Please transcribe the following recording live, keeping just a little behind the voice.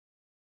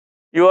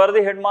You are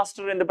the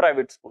headmaster in the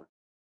private school.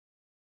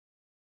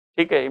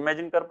 ठीक है,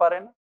 imagine कर पा रहे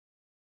हैं ना?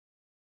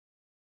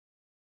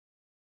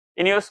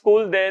 In your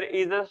school, there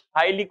is a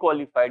highly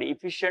qualified,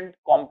 efficient,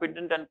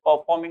 competent, and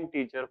performing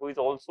teacher who is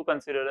also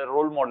considered a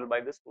role model by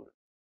the student.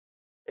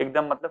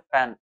 एकदम मतलब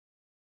fan,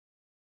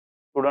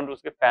 student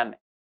उसके fan है.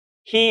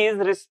 He is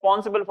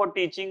responsible for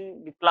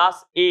teaching the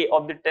class A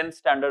of the 10th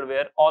standard,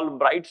 where all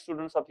bright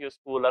students of your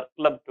school are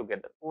clubbed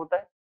together. होता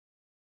है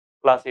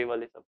class A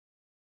वाले सब.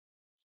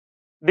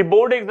 The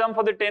board exam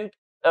for the 10th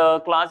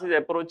class is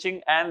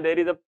approaching, and there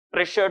is a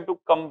pressure to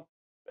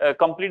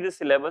complete the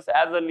syllabus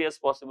as early as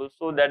possible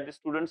so that the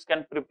students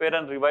can prepare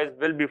and revise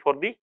well before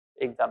the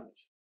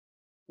examination.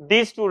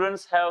 These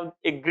students have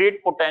a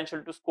great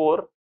potential to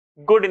score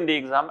good in the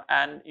exam,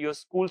 and your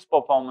school's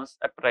performance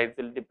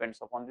appraisal depends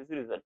upon this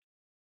result.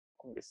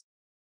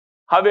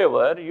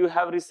 However, you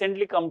have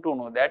recently come to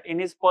know that in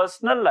his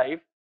personal life,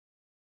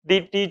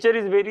 the teacher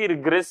is very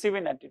regressive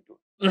in attitude.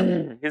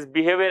 His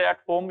behavior at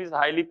home is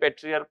highly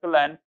patriarchal,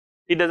 and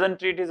he doesn't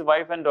treat his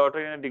wife and daughter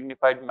in a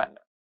dignified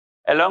manner.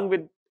 Along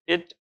with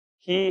it,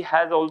 he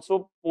has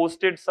also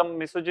posted some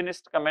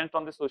misogynist comments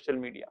on the social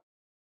media.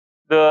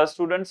 The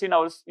students in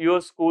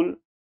your school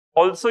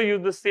also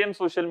use the same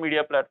social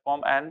media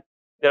platform, and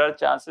there are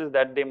chances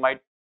that they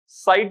might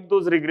cite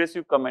those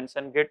regressive comments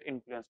and get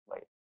influenced by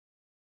it.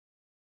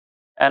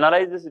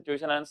 Analyze the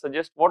situation and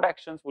suggest what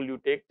actions will you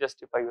take,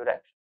 justify your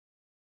action.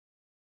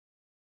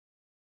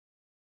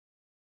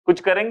 कुछ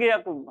करेंगे या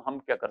हम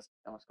क्या कर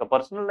सकते हैं, उसका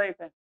personal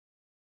life है.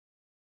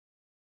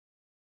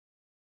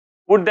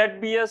 Would that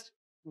be a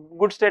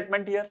good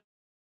statement here?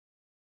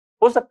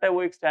 हो सकता है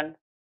वो एक स्टैंड,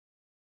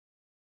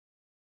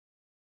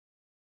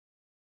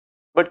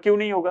 बट क्यों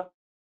नहीं होगा?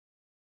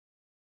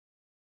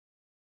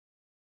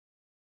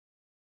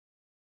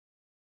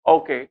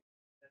 Okay,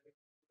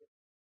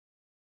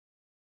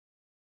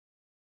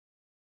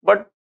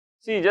 but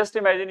see, just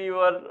imagine you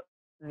are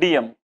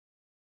DM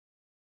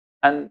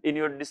and in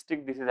your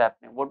district this is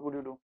happening. What would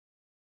you do?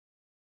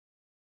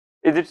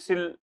 Is it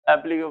still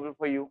applicable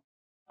for you?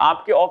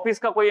 आपके office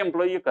का कोई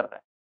एम्प्लॉई कर रहा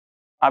है,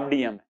 आप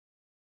DM है.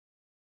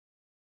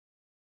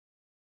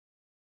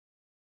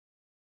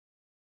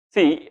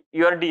 See,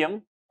 you are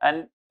DM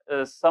and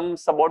some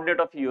subordinate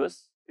of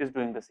yours is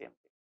doing the same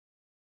thing.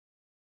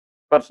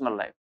 Personal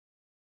life.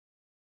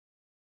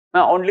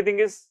 Now, only thing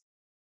is,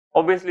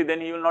 obviously, then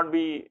he will not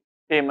be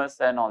famous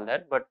and all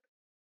that, but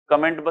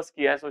comment बस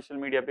किया है social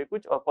media पे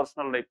कुछ और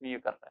personal life में ये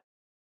कर रहा है.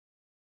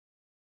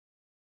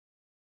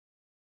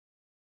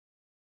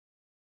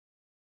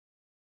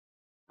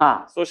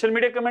 हाँ, सोशल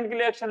मीडिया कमेंट के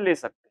लिए एक्शन ले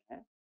सकते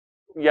हैं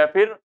या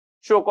फिर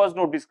शो कॉज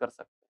नोटिस कर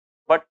सकते हैं,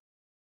 बट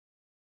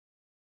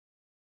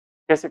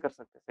कैसे कर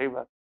सकते हैं? सही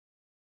बात.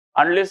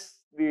 Unless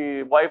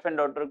the wife and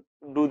daughter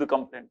do the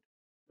complaint.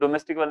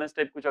 Domestic violence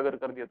type कुछ अगर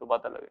कर दिया तो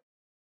बात अलग है.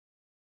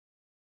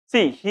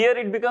 See, here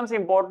it becomes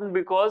important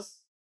because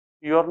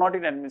you are not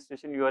in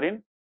administration, you are in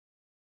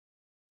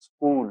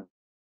school.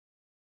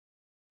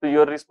 So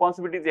your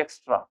responsibility is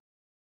extra.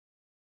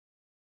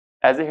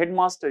 As a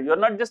headmaster, you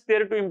are not just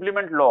there to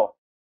implement law.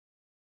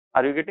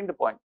 Are you getting the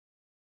point?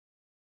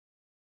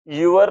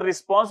 Your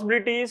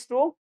responsibility is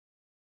to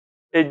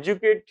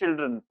educate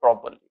children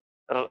properly,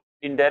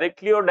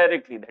 indirectly or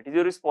directly. That is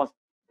your responsibility.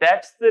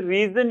 That's the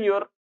reason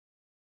your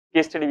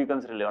case study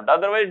becomes relevant.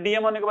 Otherwise,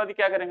 DM होने के बाद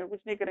क्या करेंगे? कुछ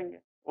नहीं करेंगे.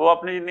 वो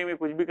अपने जिंदगी में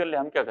कुछ भी कर ले,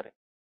 हम क्या करें?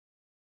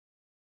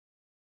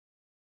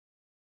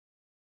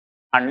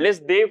 Unless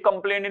they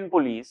complain in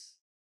police,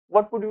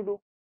 what would you do?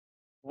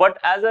 But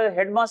as a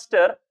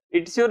headmaster,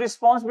 it's your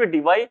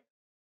responsibility. Why?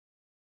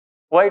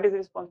 Why it is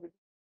responsibility?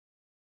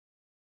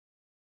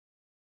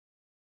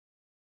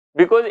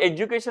 Because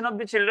education of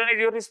the children is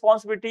your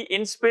responsibility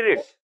in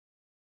spirit.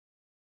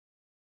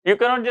 You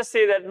cannot just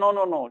say that no,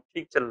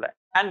 ठीक चल रहा है.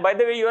 And by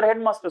the way, you are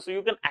headmaster, so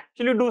you can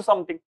actually do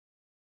something.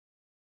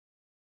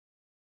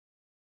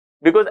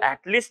 Because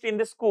at least in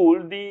the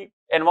school, the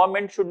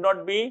environment should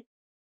not be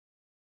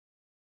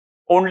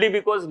only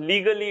because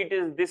legally it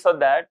is this or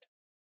that.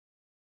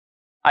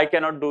 I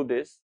cannot do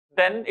this.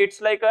 Then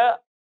it's like a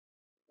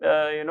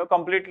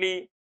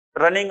completely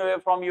running away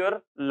from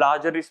your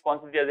larger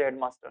responsibility as a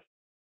headmaster.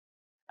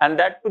 And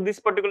that to this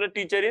particular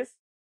teacher is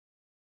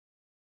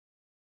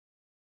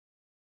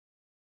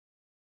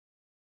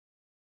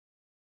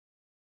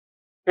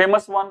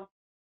famous one.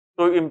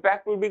 So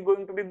impact will be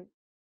going to be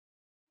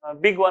a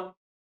big one.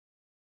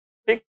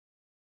 ठीक?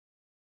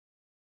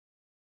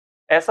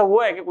 ऐसा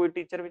हुआ है कि कोई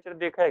teacher विचर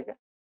देखा है क्या?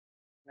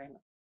 नहीं ना,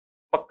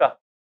 पक्का.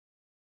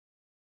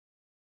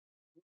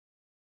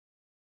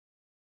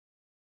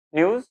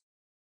 न्यूज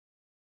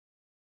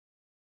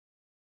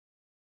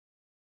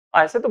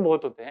ऐसे तो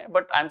बहुत होते हैं,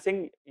 but I am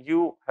saying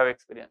you have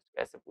experience.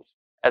 ऐसे पूछ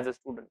एज अ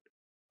स्टूडेंट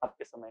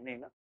आपके समय नहीं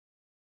ना.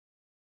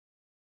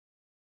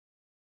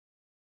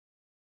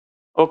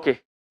 ओके,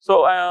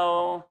 सो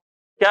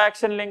क्या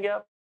एक्शन लेंगे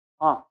आप?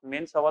 हाँ,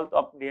 मेन सवाल तो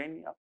आप दिया ही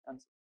नहीं. आप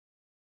answer.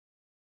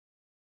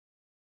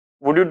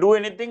 Would you do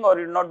anything और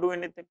you not do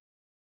anything?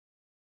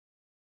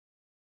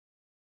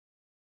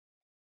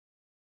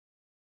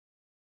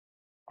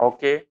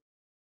 Okay,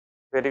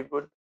 very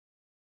good.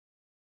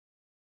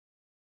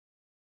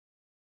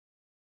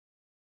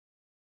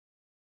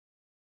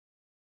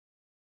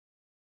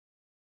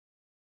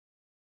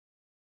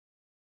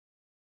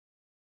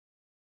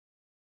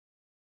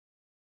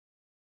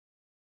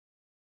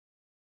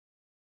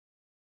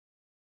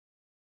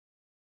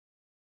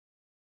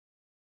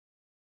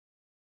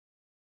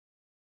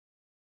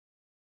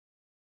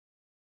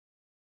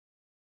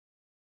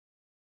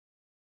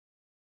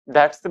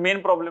 That's the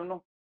main problem,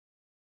 no?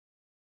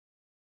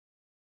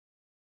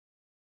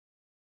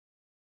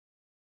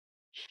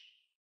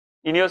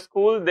 In your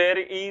school, there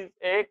is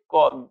a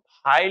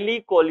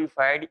highly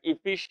qualified,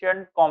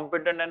 efficient,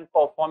 competent, and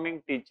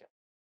performing teacher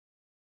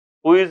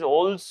who is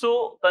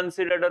also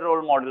considered a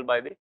role model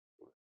by the.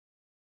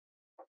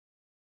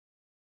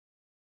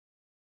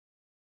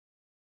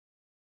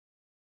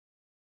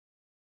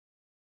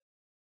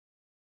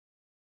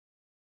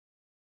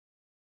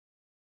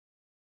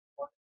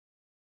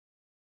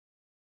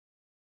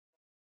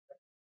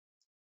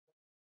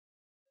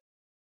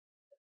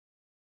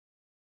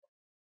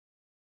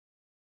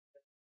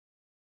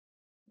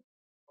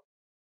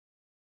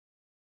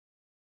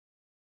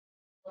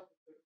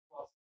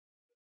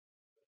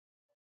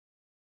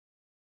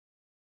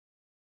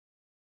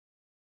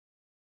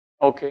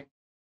 Okay.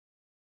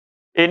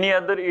 Any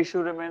other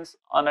issue remains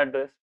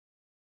unaddressed?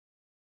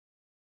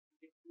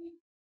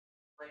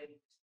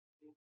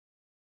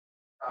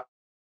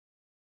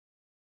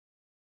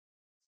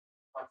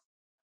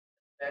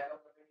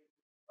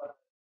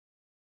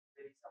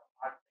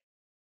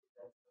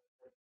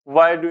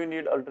 Why do you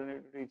need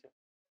alternative teacher?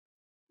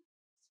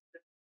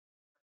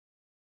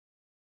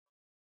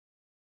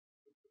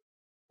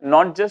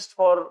 Not just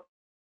for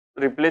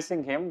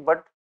replacing him,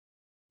 but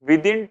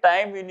within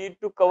time we need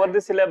to cover the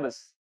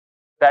syllabus.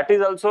 That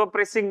is also a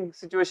pressing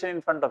situation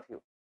in front of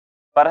you.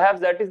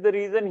 Perhaps that is the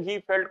reason he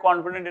felt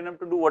confident enough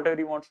to do whatever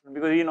he wants to do,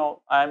 because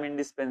I am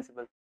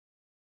indispensable.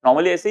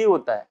 Normally ऐसे ही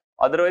होता है.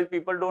 Otherwise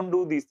people don't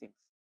do these things.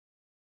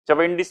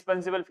 जब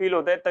indispensable feel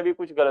होता है तभी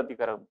कुछ गलती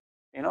करो.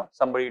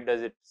 Somebody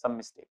does it, some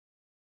mistake.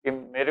 कि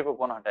मेरे को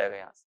कौन हटाएगा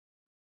यहाँ से?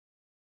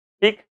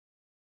 ठीक?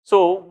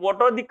 So what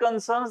are the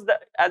concerns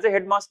that as a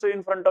headmaster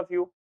in front of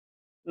you?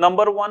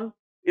 Number one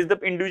is the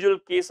individual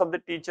case of the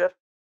teacher,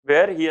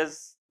 where he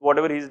has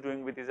whatever he is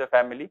doing with his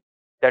family.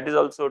 That is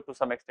also to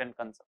some extent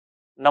concern.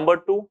 Number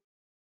two,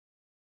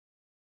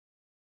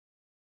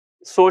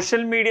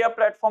 social media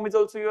platform is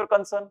also your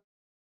concern.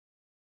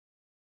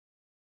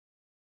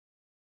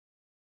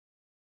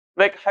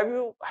 Like,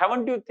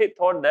 haven't you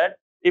thought that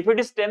if it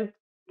is 10th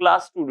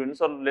class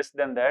students or less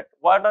than that,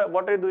 what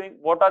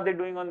are they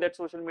doing on that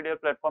social media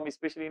platform,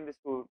 especially in the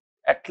school?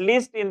 At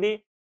least in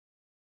the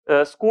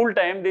school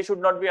time, they should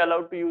not be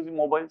allowed to use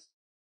mobiles.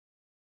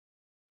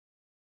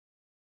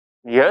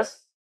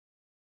 Yes.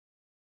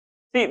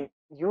 See,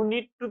 you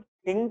need to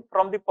think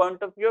from the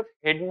point of view of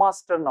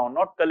headmaster now,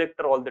 not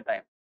collector all the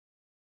time.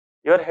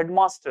 Your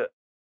headmaster.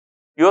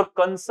 Your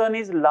concern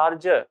is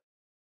larger.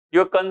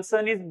 Your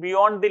concern is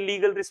beyond the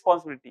legal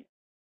responsibility.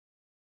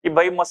 कि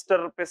भाई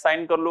muster पे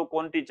sign कर लो,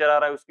 कौन teacher आ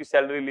रहा है उसकी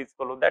salary release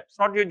कर लो. That's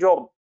not your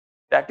job.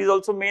 That is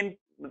also main.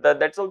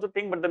 That's also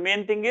thing. But the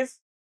main thing is,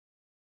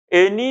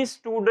 any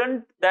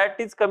student that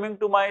is coming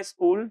to my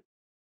school,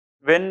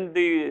 when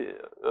the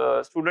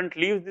student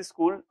leaves the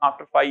school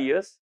after 5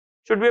 years,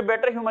 should be a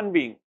better human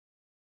being.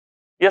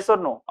 Yes or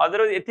no?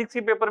 Otherwise, ethics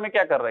के paper में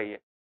क्या कर रही है?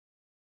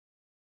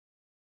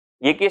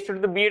 ये case study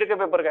तो BEd के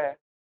paper का है.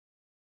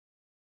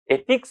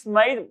 Ethics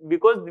might,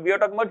 because we are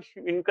talking about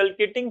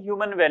inculcating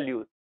human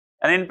values.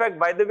 And in fact,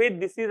 by the way,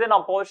 this is an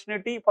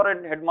opportunity for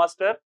a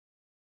headmaster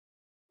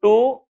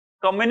to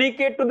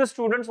communicate to the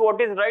students what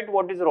is right,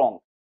 what is wrong.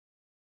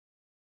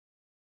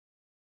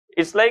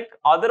 It's like,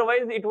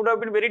 otherwise it would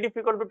have been very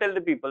difficult to tell the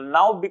people.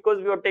 Now,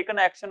 because we have taken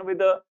action with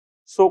a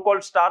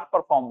so-called star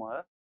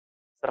performer,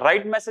 the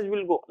right message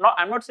will go. No,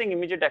 I'm not saying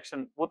immediate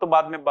action. वो तो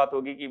बाद में बात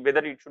होगी कि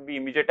whether it should be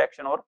immediate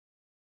action or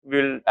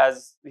will,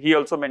 as he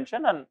also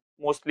mentioned, and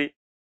mostly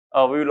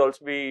we will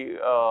also be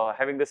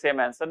having the same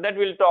answer, that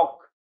we'll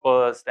talk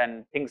first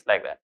and things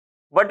like that.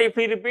 But if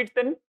he repeats,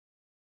 then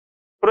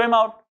throw him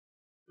out,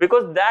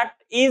 because that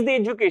is the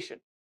education.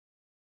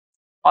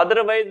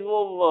 Otherwise,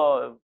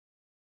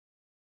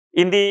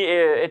 in the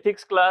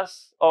ethics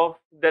class of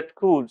that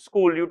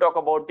school, you talk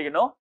about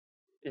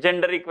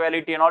gender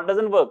equality and all,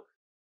 doesn't work.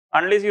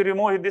 Unless you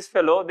remove this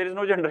fellow, there is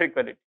no gender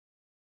equality.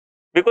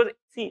 Because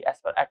see, as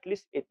far at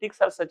least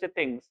ethics are such a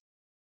things,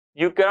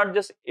 you cannot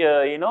just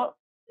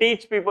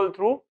teach people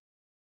through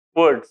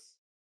words.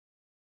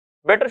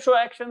 Better show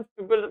actions.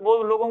 People,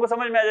 वो लोगों को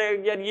समझ में आ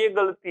जाएगा यार ये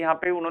गलती यहाँ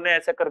पे उन्होंने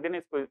ऐसा कर दिया ना,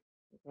 इसको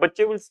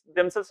बच्चे will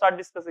themselves start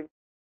discussing.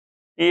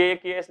 ये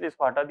किया इसलिए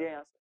इसको हटा दिया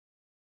यहाँ से.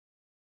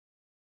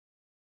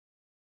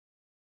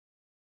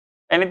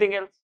 Anything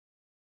else?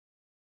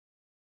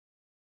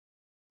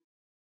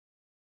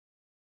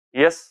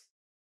 Yes.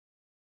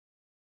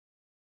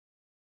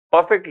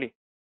 Perfectly.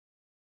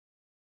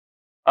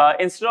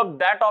 Instead of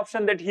that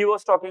option that he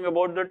was talking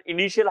about, that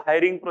initial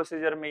hiring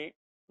procedure में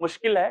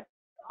मुश्किल है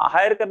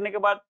हायर करने के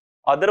बाद.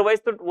 अदरवाइज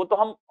तो वो तो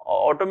हम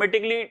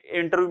ऑटोमेटिकली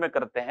इंटरव्यू में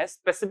करते हैं,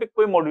 स्पेसिफिक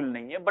कोई मॉड्यूल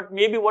नहीं है. But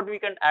may be what we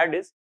can add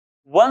is,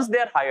 once they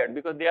are hired,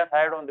 because they are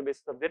hired on the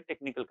basis of their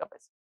technical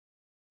capacity.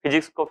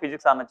 Physics को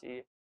फिजिक्स आना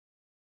चाहिए,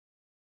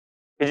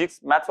 फिजिक्स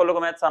मैथ्स वालों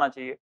को मैथ्स आना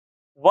चाहिए.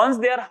 Once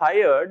they are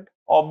hired,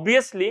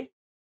 obviously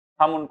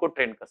हम उनको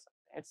train कर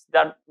सकते हैं. It's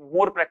that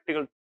more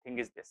practical thing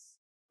is this,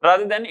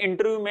 rather than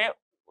interview में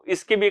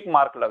इसके भी एक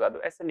मार्क लगा दो.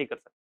 ऐसे नहीं कर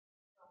सकते.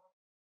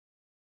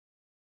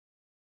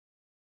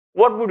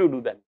 What would you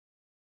do then?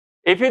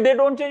 If they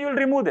don't change, you will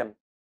remove them.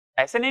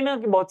 ऐसे नहीं ना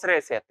कि बहुत सारे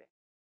ऐसे आते हैं.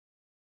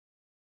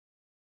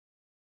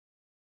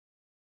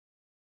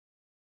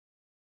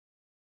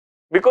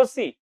 Because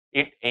see,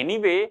 it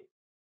anyway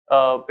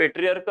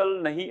patriarchal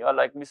नहीं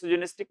like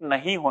misogynistic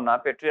नहीं होना,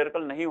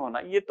 patriarchal नहीं होना,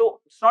 ये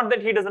तो it's not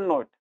that he doesn't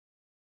know it.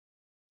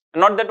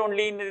 Not that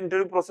only in the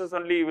interview process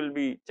only you will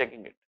be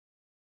checking it.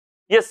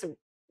 Yes,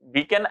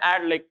 we can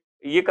add like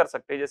ये कर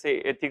सकते हैं, जैसे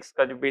एथिक्स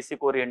का जो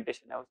बेसिक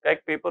ओरिएंटेशन है उसका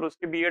एक पेपर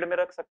उसके बीएड में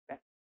रख सकते हैं,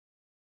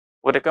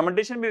 वो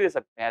रिकमेंडेशन भी दे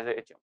सकते हैं as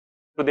HM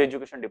to the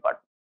education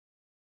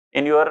department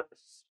in your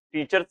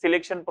teacher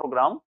selection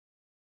programme.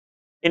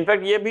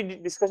 In fact ये भी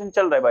डिस्कशन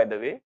चल रहा है बाय द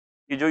वे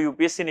कि जो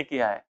यूपीएससी ने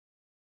किया है,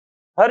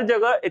 हर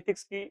जगह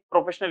एथिक्स की,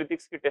 प्रोफेशनल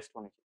एथिक्स की टेस्ट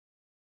होनी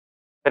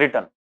चाहिए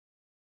रिटर्न.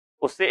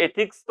 उससे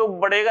एथिक्स तो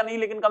बढ़ेगा नहीं,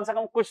 लेकिन कम से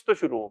कम कुछ तो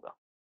शुरू होगा.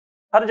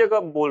 हर जगह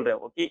बोल रहे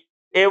हो कि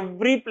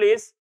every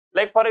place,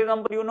 like for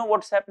example, you know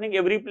what's happening,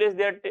 every place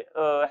they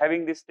are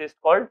having this test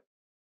called,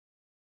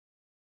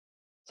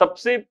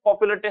 सबसे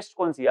पॉपुलर टेस्ट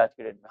कौन सी है आज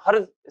के डेट में, हर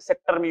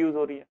सेक्टर में यूज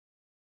हो रही है,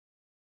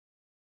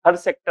 हर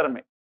सेक्टर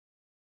में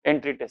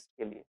एंट्री टेस्ट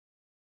के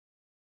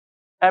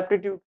लिए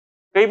एप्टीट्यूड.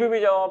 कहीं भी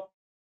जाओ आप,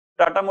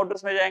 टाटा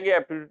मोटर्स में जाएंगे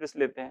एप्टीट्यूड टेस्ट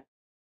लेते हैं,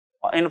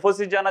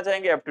 इन्फोसिस जाना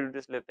चाहेंगे एप्टीट्यूड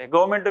टेस्ट लेते हैं,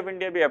 गवर्नमेंट ऑफ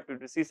इंडिया भी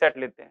एप्टीट्यूड सीसेट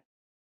लेते हैं,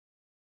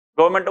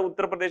 गवर्नमेंट ऑफ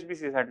उत्तर प्रदेश भी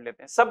सीसेट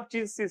लेते हैं, सब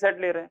चीज सीसेट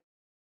ले रहे हैं.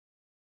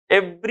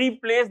 Every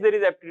place there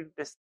is aptitude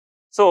test.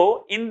 So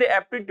in the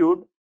aptitude,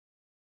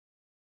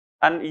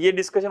 and ये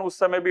discussion उस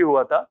समय भी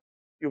हुआ था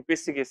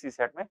यूपीएससी के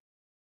सीसेट में,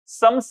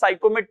 some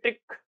psychometric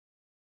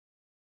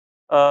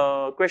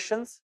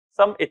questions,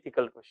 some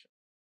ethical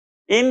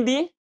questions in the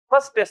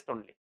first test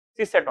only,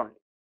 CSET only.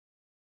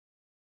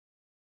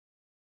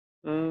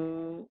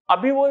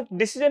 अभी वो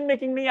डिसीजन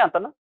मेकिंग नहीं आता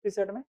ना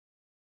सीसेट में.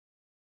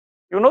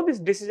 You know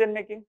this decision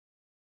making?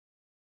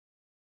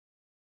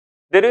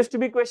 There used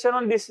to be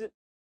question on this.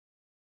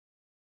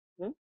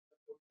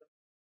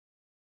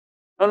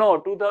 No,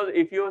 2000,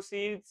 if you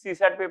see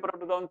CSAT paper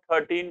of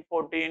 2013,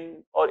 14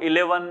 or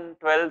 11,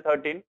 12,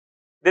 13,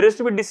 there used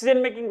to be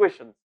decision making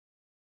questions.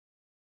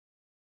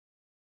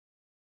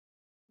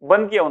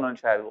 बंद किया उन्होंने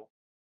शायद,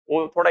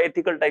 वो थोड़ा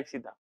एथिकल टाइप सी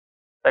था,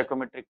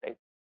 psychometric type.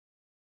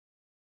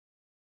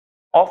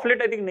 Of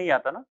late I think नहीं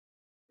आता ना.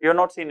 You have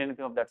not seen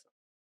anything of that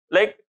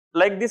sort.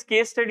 Like this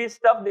case study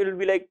stuff, there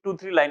will be like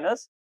 2-3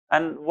 liners,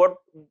 and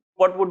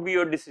what would be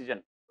your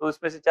decision? तो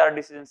उसमें से 4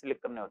 decision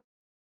select करने होते.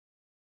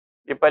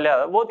 ये पहले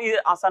आता, बहुत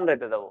आसान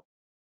रहता था. वो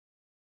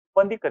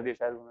बंद ही कर दिया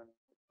शायद उन्होंने,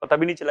 पता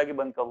भी नहीं चला कि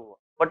बंद कब हुआ.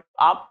 बट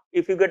आप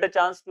if you get a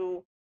chance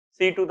to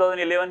C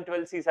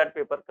 2011-12 CSAT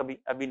paper, कभी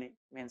अभी नहीं,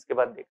 मेंस के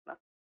बाद देखना,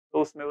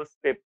 तो उसमें वो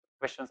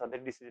क्वेश्चंस आते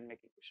हैं, डिसीजन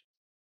मेकिंग क्वेश्चन.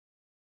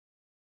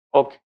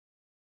 ओके,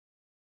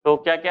 तो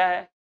क्या क्या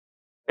है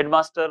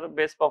हेडमास्टर,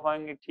 बेस्ट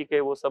परफॉर्मिंग, ठीक है,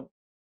 वो सब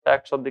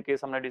फैक्ट्स ऑफ द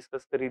केस हमने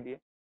डिस्कस कर ही दिए.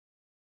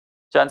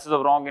 Chances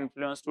of wrong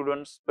influence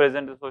students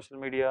present in social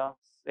media,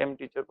 same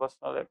teacher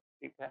personal,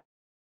 ठीक है.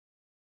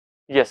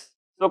 Yes,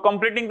 so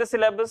completing the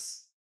syllabus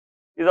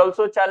is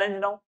also a challenge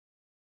now.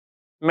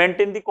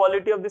 Maintain the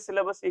quality of the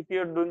syllabus if you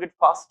are doing it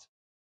fast.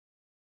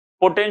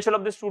 Potential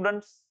of the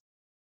students.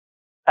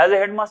 As a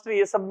headmaster,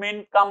 ये सब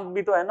main काम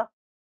भी तो है ना.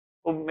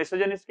 तो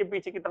मिसोजिनिस्ट के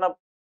पीछे कितना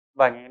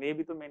भागेंगे, ये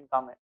भी तो मेन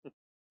काम है.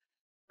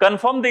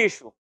 Confirm the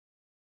issue.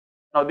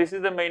 Now this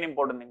is the main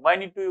important thing. Why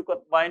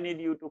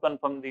need you to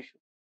confirm the issue?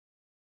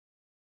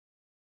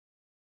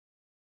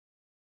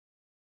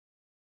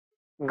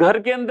 घर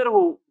के अंदर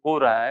हो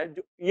रहा है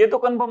जो, ये तो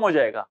कंफर्म हो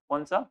जाएगा.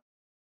 कौन सा?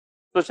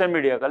 सोशल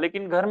मीडिया का.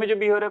 लेकिन घर में जो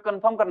बिहेवियर है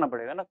कंफर्म करना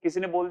पड़ेगा ना, किसी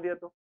ने बोल दिया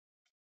तो,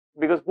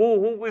 because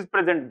who is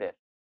present there,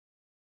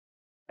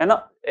 है ना.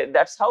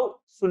 दैट्स हाउ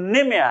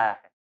सुनने में आया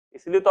है,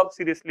 इसलिए तो आप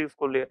सीरियसली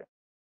उसको ले रहे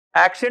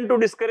हैं. Action to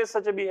discourage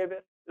such a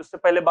behaviour, उससे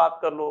पहले बात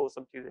कर लो, वो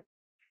सब चीजें.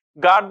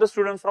 Guard the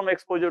students from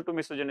exposure to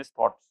misogynist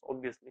thoughts,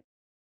 obviously.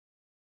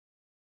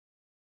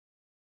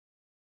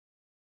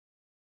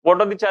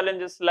 What are the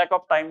challenges? Lack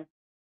of time,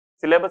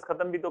 syllabus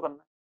खत्म भी तो करना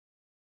है.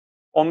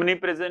 Omni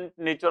present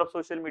nature of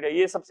social media,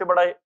 ये सबसे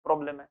बड़ा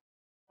प्रॉब्लम है.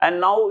 And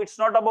now it's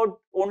not about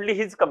only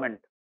his comment,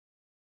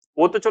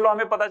 वो तो चलो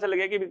हमें पता चल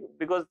गया कि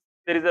because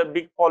there is a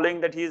big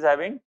following that he is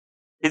having,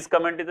 his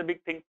comment is a big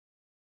thing.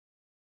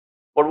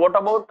 But what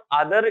about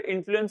other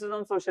influences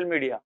on social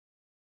media?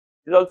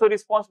 Is also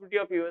responsibility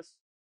of US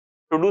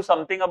to do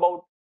something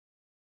about.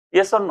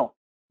 Yes और no?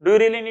 Do you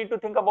really need to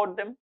think about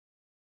them?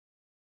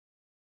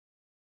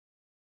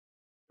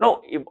 No,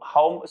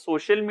 how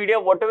social media,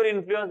 whatever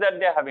influence that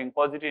they are having,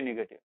 positive,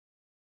 negative,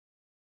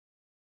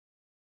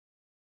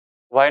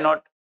 why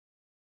not?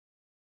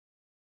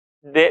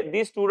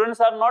 These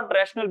students are not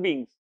rational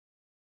beings.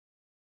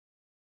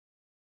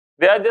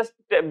 They are just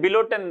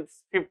below 10,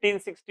 15,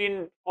 16,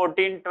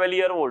 14,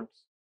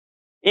 12-year-olds.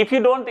 If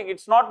you don't think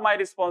it's not my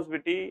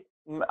responsibility,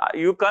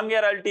 you come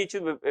here, I'll teach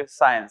you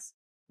science,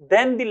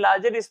 then the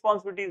larger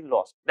responsibility is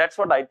lost. That's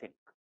what I think.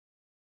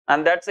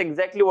 And that's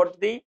exactly what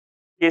the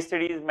case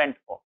study is meant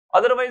for.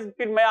 Otherwise,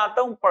 फिर मैं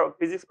आता हूँ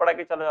physics पढ़ा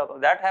के चला जाता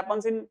हूँ. That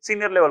happens in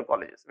senior level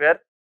colleges where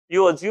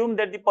you assume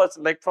that the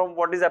person, like from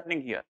what is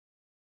happening here,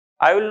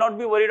 I will not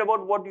be worried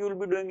about what you will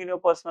be doing in your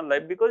personal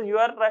life because you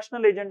are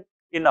rational agent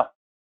enough,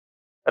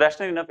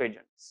 rational enough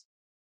agents.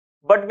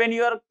 But when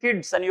you are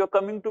kids and you are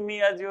coming to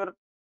me as your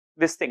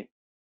this thing,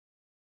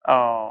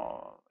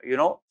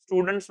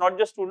 students, not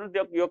just students,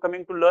 you are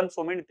coming to learn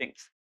so many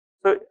things.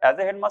 So as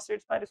a headmaster,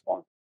 it's my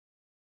response.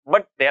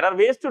 But there are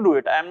ways to do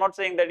it. I am not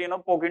saying that,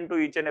 poke into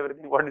each and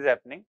everything what is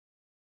happening.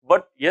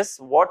 But yes,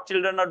 what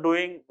children are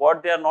doing,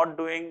 what they are not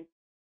doing,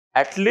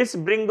 at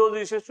least bring those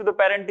issues to the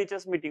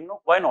parent-teachers meeting.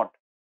 No, why not?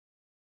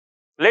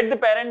 Let the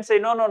parents say,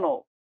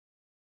 no.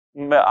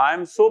 I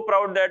am so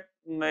proud that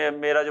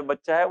मेरा जो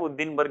बच्चा है वो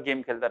दिन भर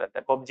game खेलता रहता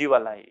है, PUBG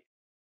वाला है.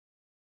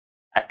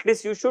 At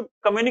least you should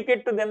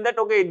communicate to them that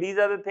okay, these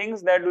are the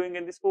things they are doing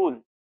in the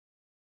school.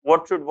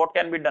 What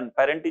can be done?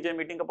 Parent-teacher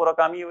meeting का पूरा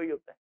काम ही वही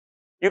होता है.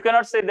 You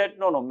cannot say that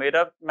no,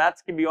 मेरा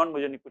maths के beyond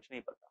मुझे कुछ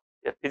नहीं पता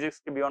या फिजिक्स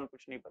के बियॉन्ड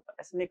कुछ नहीं पता.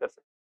 ऐसे नहीं कर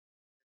सकते.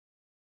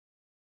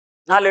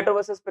 हाँ, letter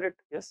versus spirit.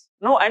 Yes.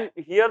 No, and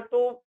here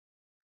तो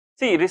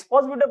see,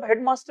 responsibility of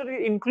headmaster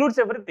includes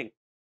everything.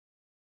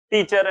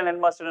 Teacher and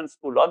headmaster and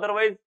school.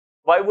 Otherwise,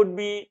 why would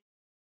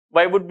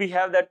we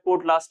have that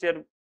quote last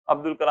year,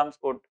 Abdul Kalam's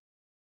quote?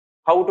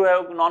 How to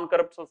have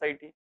non-corrupt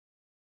society?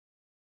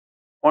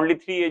 Only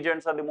 3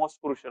 agents are the most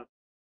crucial.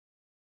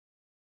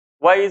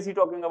 Why is he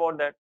talking about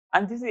that?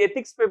 And this is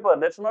ethics paper.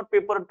 That's not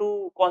paper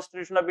to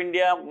Constitution of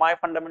India, my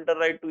fundamental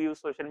right to use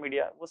social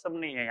media. वो सब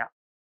नहीं है यहाँ.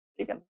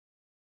 ठीक है ना?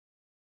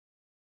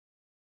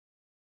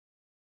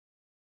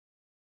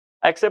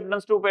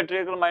 Acceptance to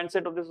patriarchal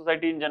mindset of the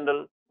society in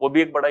general, वो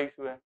भी एक बड़ा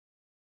issue है.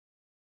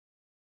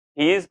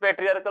 He is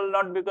patriarchal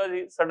not because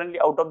he suddenly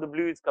out of the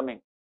blue is coming.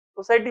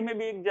 Society में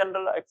भी एक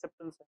general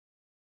acceptance है.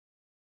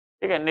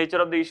 ठीक है?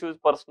 Nature of the issue is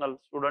personal.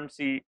 Students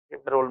see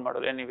the role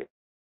model anyway.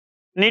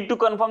 Need to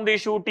confirm the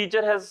issue.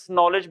 Teacher has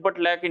knowledge but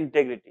lack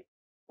integrity.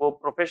 वो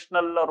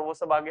professional और वो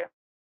सब आ गया.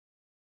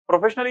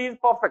 Professionally is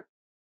perfect.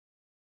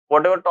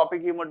 Whatever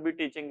topic he might be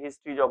teaching,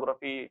 history,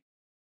 geography,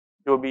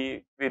 जो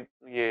भी with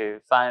ये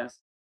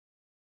science,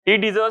 he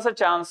deserves a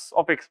chance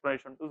of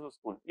explanation to the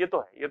school. ये तो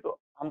है, ये तो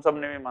हम सब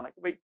ने भी माना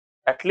कि भाई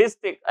at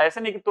least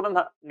ऐसे नहीं कि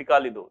तुरंत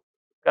निकाल ही दो.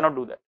 Cannot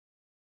do that.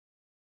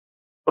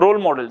 Role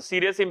model,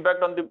 serious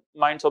impact on the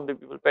minds of the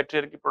people.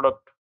 Patriarchy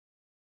product.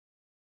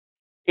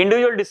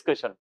 Individual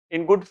discussion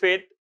in good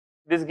faith.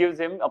 This gives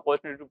him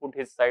opportunity to put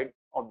his side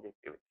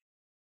objectively.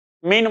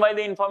 Meanwhile,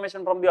 the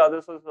information from the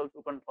other sources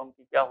also confirm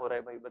कि क्या हो रहा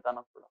है भाई,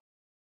 बताना थोड़ा.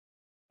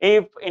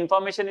 If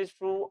information is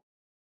true,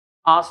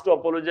 ask to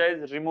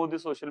apologize, remove the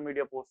social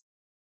media post.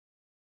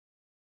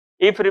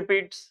 If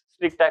repeats,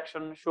 strict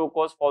action, show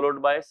cause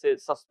followed by say,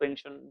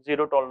 suspension,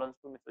 zero tolerance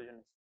to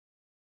misogyny.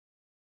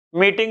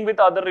 Meeting with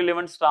other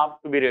relevant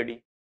staff to be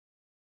ready.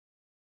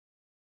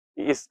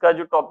 इसका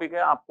जो topic है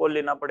आपको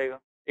लेना पड़ेगा,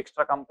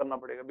 extra काम करना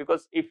पड़ेगा,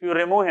 because if you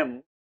remove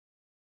him,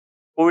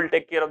 who will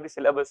take care of the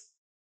syllabus?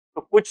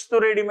 तो कुछ तो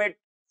रेडीमेड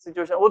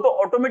सिचुएशन वो तो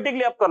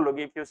ऑटोमेटिकली आप कर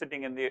लोगे. If you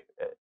sitting in the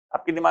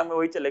आपके दिमाग में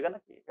वही चलेगा ना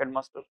कि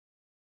headmaster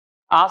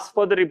ask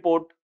for the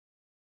report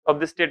of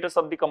the status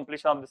of the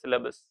completion of the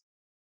syllabus.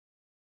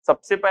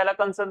 सबसे पहला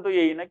कंसर्न तो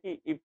यही ना कि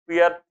if we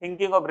are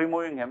thinking of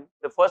removing him,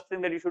 the first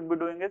thing that you should be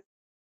doing is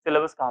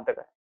syllabus कहां तक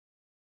है.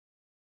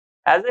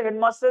 As a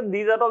headmaster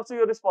these are also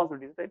your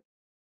responsibilities, right?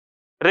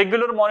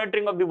 Regular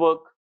monitoring of the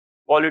work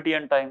quality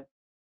and time.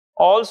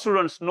 All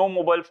students no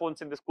mobile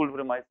phones in the school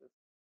premises.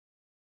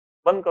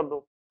 बंद कर दो,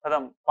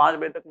 खत्म. 5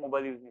 बजे तक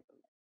mobile use नहीं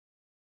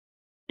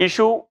करना.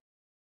 Issue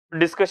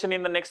discussion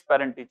in the next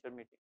parent teacher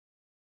meeting.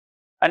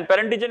 And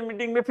parent teacher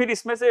meeting में फिर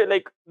इसमें से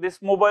like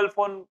this mobile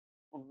phone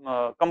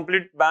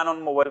complete ban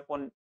on mobile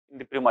phone in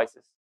the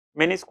premises.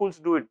 Many schools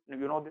do it,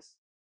 you know this.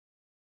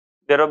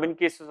 There have been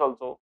cases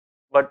also,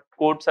 but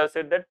courts have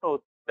said that no,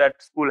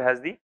 that school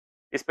has the,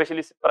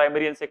 especially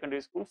primary and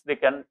secondary schools, they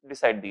can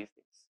decide these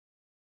things.